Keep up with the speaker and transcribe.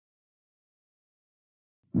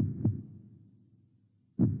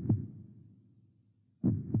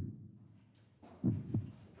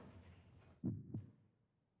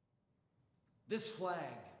This flag,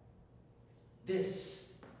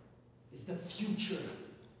 this is the future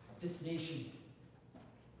of this nation.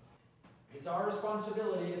 It's our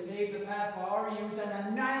responsibility to pave the path for our youth and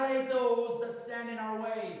annihilate those that stand in our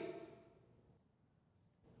way.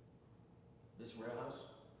 This warehouse,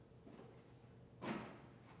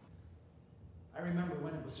 I remember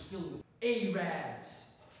when it was filled with Arabs,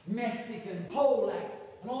 Mexicans, Polacks,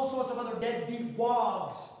 and all sorts of other deadbeat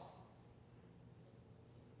wogs.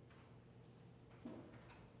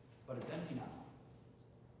 But it's empty now.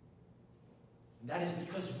 And that is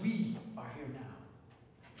because we are here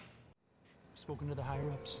now. I've spoken to the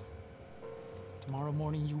higher-ups. Tomorrow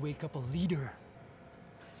morning you wake up a leader.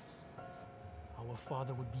 Our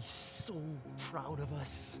father would be so proud of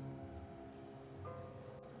us.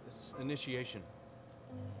 This initiation,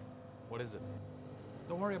 what is it?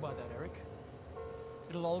 Don't worry about that, Eric.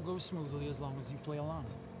 It'll all go smoothly as long as you play along.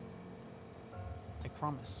 I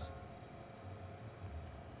promise.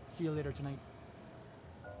 See you later tonight.